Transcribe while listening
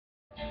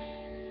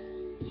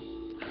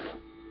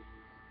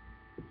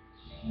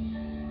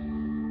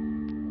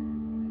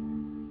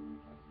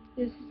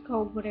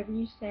called Whatever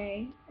You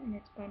Say, and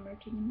it's by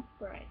Merton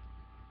McBride.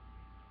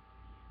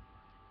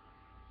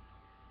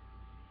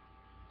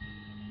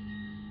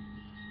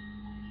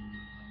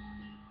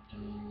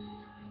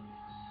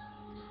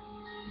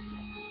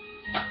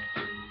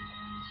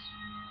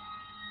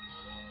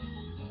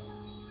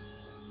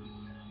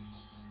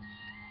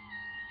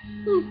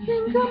 You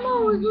think I'm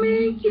always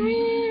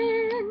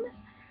making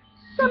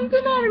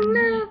something out of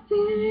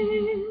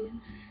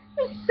nothing,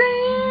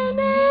 saying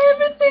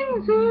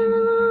everything's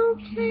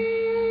okay.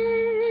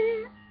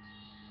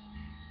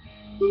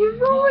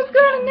 You've always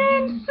got an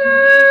answer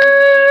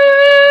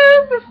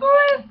before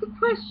I ask the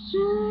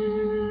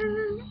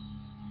question,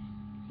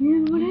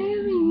 and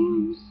whatever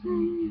you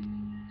say.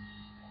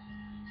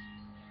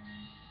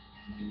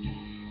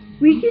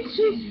 We can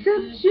change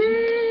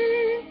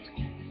subject,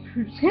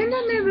 pretend I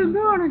never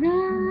brought it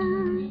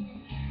up.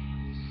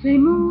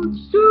 Same old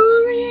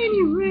story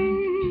anyway.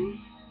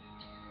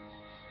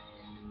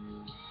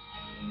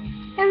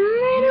 And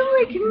later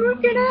we can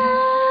work it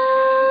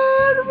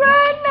out.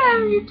 Right now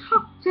you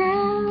talk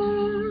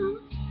down.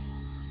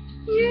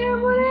 Yeah,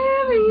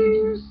 whatever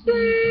you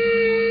say.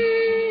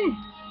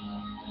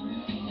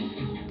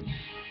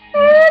 I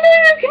know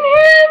you can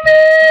hear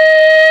me,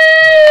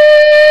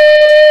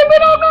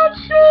 but I'm not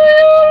sure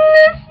you're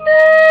listening.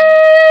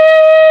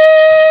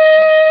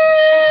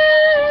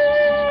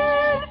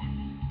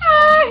 I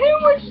hear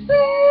what you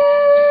say.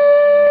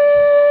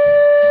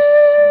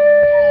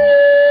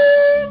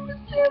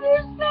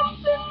 There's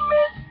something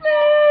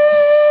missing.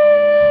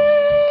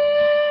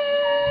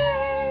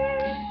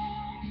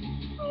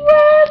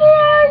 Whether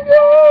I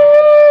go,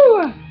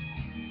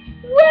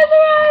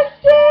 whether I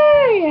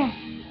stay,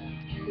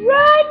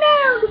 right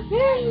now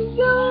depends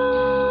on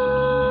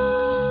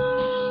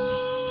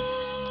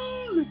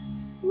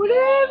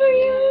whatever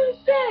you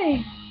say.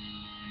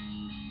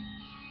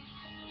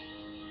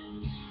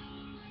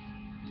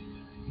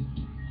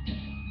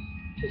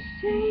 You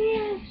say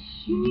yes,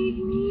 you need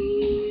me.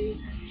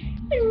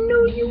 I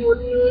know you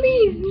wouldn't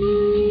leave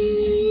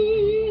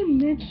me, and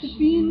that should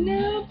be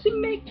enough to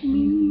make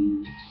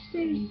me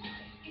stay.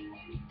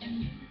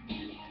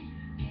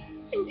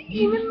 And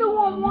even though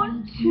I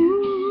want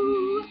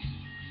to,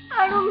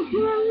 I don't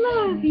hear I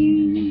love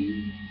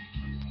you,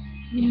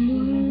 and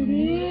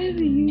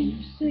whatever you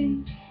say.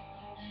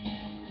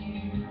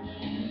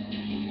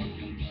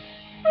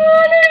 I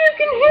know you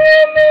can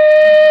hear me.